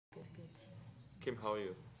Kim, how are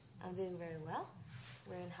you? I'm doing very well.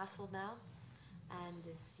 We're in Hasselt now, and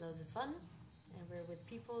it's loads of fun. And we're with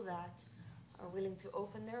people that are willing to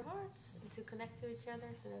open their hearts and to connect to each other,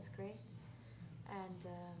 so that's great. And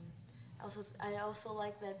I also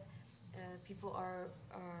like that people are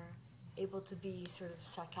able to be sort of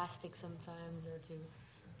sarcastic sometimes, or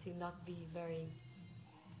to not be very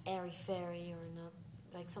airy fairy, or not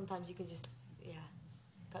like sometimes you can just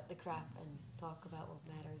cut the crap and talk about what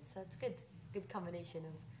matters. So it's good combination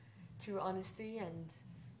of true honesty and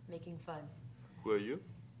making fun. Who are you?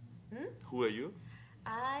 Who are you?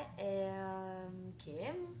 I am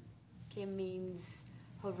Kim. Kim means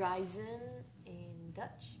horizon in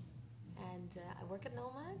Dutch, and I work at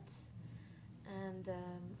Knowmads, and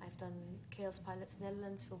I've done Chaos Pilots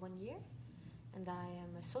Netherlands for 1 year, and I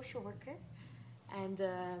am a social worker, and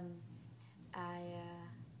then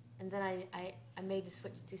I made the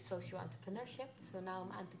switch to social entrepreneurship, so now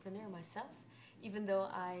I'm an entrepreneur myself, even though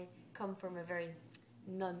I come from a very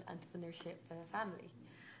non-entrepreneurship family.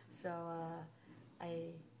 So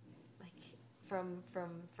I like from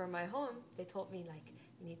my home, they told me like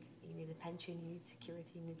you need a pension, you need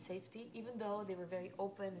security, you need safety, even though they were very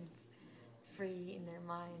open and free in their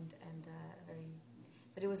mind, and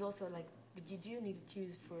but it was also like, but you do need to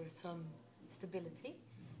choose for some stability.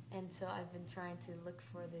 And so I've been trying to look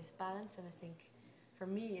for this balance, and I think for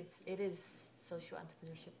me it is social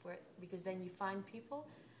entrepreneurship, because then you find people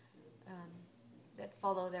that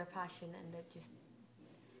follow their passion and that just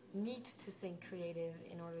need to think creative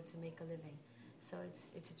in order to make a living. So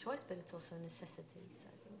it's a choice, but it's also a necessity. So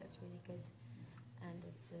I think that's really good, and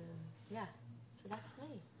it's So that's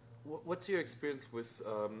me. What's your experience with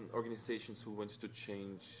organizations who wants to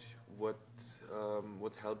change? What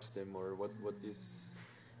helps them, or what is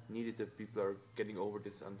needed that people are getting over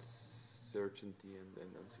this uncertainty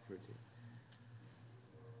and insecurity?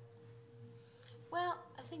 Well,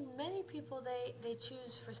 I think many people, they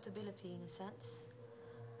choose for stability in a sense,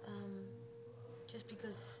 just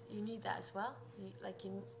because you need that as well.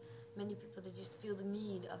 Many people, they just feel the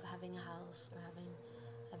need of having a house or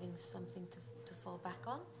having something to fall back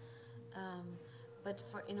on. But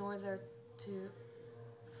in order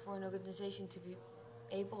for an organization to be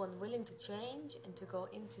able and willing to change and to go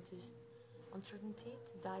into this uncertainty,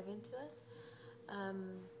 to dive into it,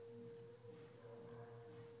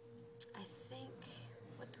 I think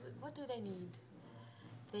what do they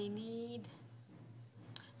need?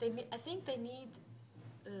 I think they need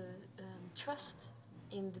trust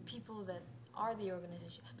in the people that are the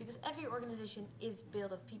organization, because every organization is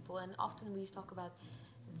built of people, and often we talk about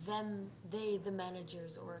them, the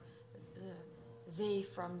managers, or they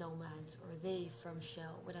from Knowmads, or they from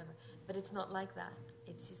Shell, whatever. But it's not like that.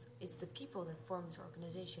 It's the people that form this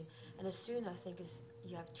organization. And as soon, I think, as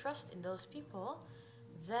you have trust in those people,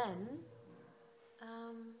 then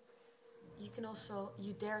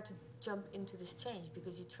you dare to jump into this change,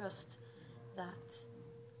 because you trust that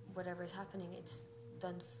whatever is happening, it's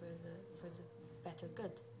done for the better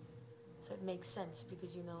good. So it makes sense,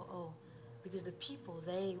 because because the people,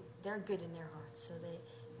 they're good in their hearts, so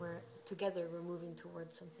we're moving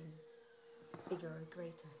towards something bigger or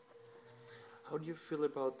greater. How do you feel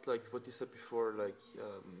about, like what you said before, like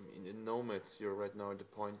in Nomads, you're right now at the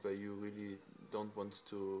point where you really don't want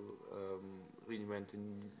to reinvent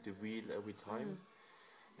the wheel every time?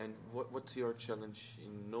 And what's your challenge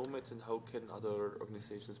in Nomads, and how can other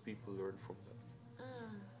organizations, people learn from that?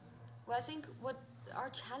 Well, I think what our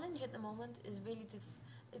challenge at the moment is really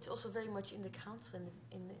it's also very much in the council,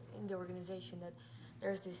 in the organization, that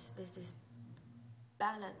there's this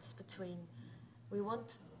balance between, we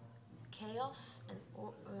want chaos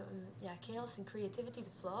and creativity to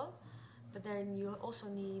flow, but then you also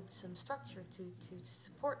need some structure to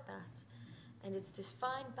support that, and it's this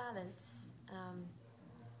fine balance.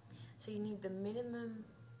 So you need the minimum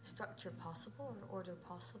structure possible, or order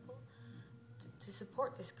possible, to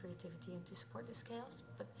support this creativity and to support this chaos,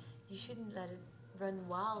 but you shouldn't let it run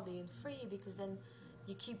wildly and free, because then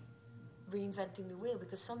you keep reinventing the wheel,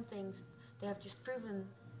 because some things, they have just proven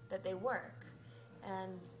that they work,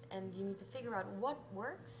 and you need to figure out what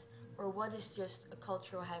works, or what is just a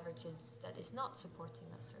cultural heritage that is not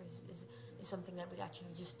supporting us, or is something that we're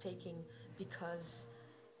actually just taking because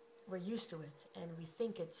we're used to it and we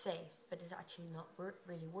think it's safe, but it's actually not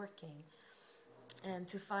really working. And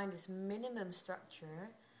to find this minimum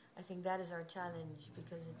structure, I think that is our challenge,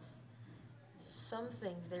 because it's some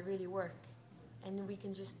things, they really work, and we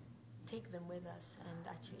can just take them with us and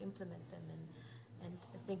actually implement them, and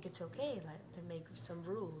I think it's okay, like, to make some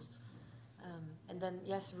rules, and then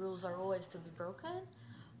yes, rules are always to be broken,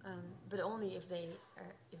 but only if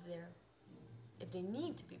they're if they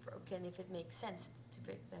need to be broken, if it makes sense to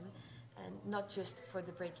break them, and not just for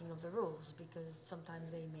the breaking of the rules, because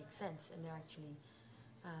sometimes they make sense and they're actually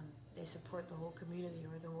they support the whole community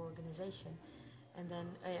or the whole organization. And then,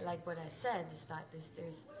 like what I said, is that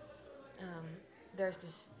there's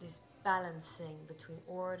this balancing between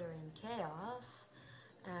order and chaos,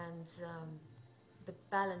 and but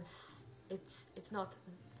balance, it's not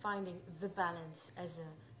finding the balance as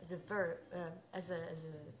a verb, as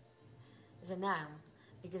a noun,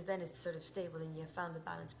 because then it's sort of stable and you have found the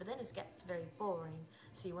balance. But then it gets very boring.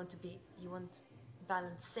 So you want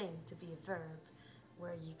balancing to be a verb,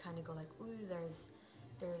 where you kind of go like, ooh,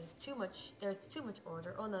 there's too much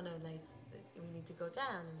order. Oh no, like we need to go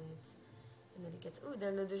down, and then it gets, ooh,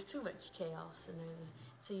 there's too much chaos, and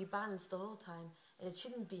so you balance the whole time, and it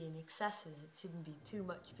shouldn't be in excesses. It shouldn't be too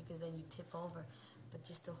much, because then you tip over. But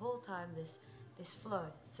just the whole time, this flow.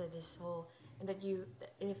 So this whole, and that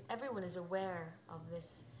if everyone is aware of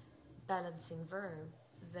this balancing verb,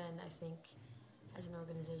 then I think as an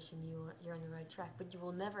organization you're on the right track. But you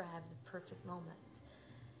will never have the perfect moment,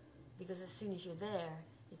 because as soon as you're there,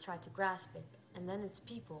 you try to grasp it, and then it's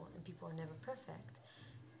people, and people are never perfect,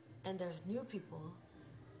 and there's new people,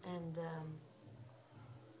 and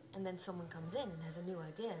then someone comes in and has a new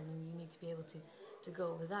idea, and then you need to be able to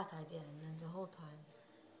go with that idea, and then the whole time,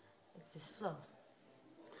 like this flow.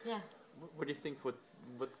 Yeah. What do you think? What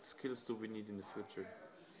skills do we need in the future?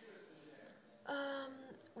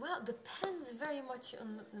 Well, it depends very much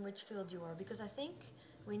on in which field you are, because I think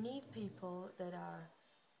we need people that are,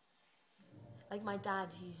 like my dad,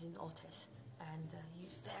 he's an autist, and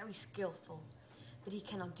he's very skillful, but he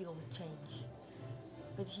cannot deal with change.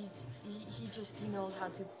 But he knows how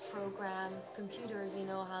to program computers, he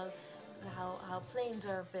knows how planes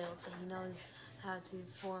are built, and he knows how to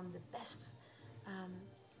form the best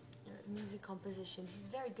music compositions. He's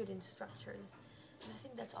very good in structures. And I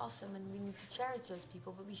think that's awesome, and we need to cherish those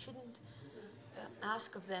people, but we shouldn't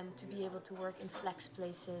ask of them to be able to work in flex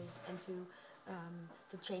places and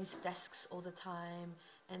to change desks all the time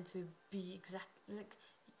and to be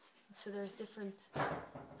so there's different.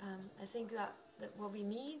 I think that what we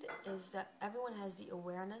need is that everyone has the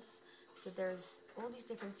awareness that there's all these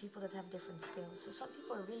different people that have different skills. So some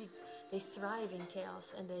people are they thrive in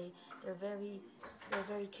chaos, and they're very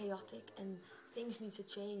chaotic, and things need to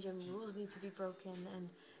change and rules need to be broken, and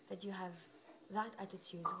that you have that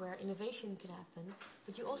attitude where innovation can happen,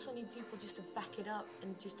 but you also need people just to back it up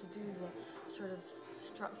and just to do the sort of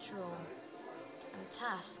structural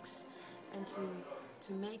tasks, and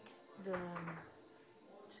to make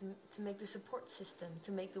the support system,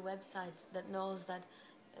 to make the website that knows that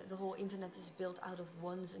the whole internet is built out of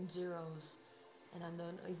ones and zeros. And I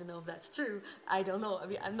don't even know if that's true. I don't know. I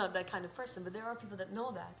mean, I'm not that kind of person, but there are people that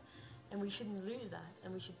know that, and we shouldn't lose that,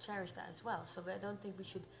 and we should cherish that as well. So I don't think we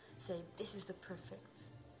should say this is the perfect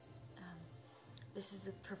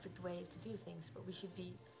way to do things, but we should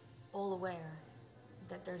be all aware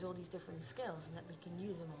that there's all these different skills and that we can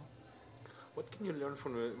use them all. What can you learn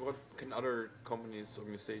what can other companies,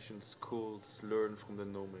 organizations, schools learn from the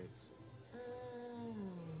Knowmads?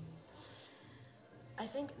 I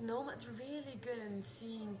think Knowmads are really good in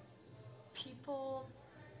seeing people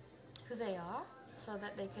who they are, so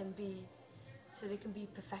that they can be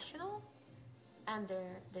professional, and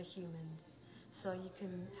they're humans. So you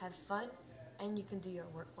can have fun and you can do your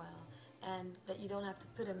work well, and that you don't have to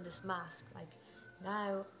put in this mask like,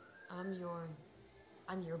 now I'm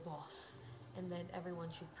your boss, and then everyone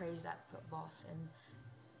should praise that boss, and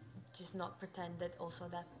just not pretend that also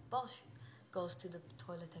that boss goes to the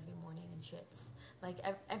toilet every morning and shits. Like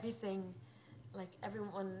everything, like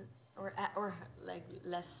everyone, or like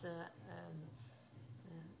less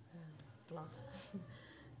blood.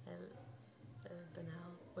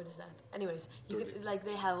 Banal. What is that? Anyways, you could, like,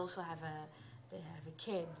 they also have a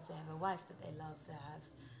kid, they have a wife that they love,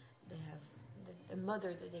 they have a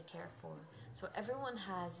mother that they care for. So everyone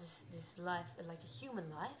has this life, like a human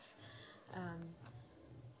life,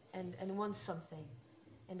 and wants something.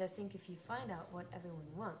 And I think if you find out what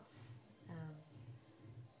everyone wants,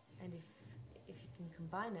 and if you can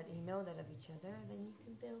combine that and you know that of each other, then you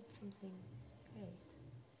can build something great.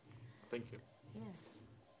 Thank you. Yeah.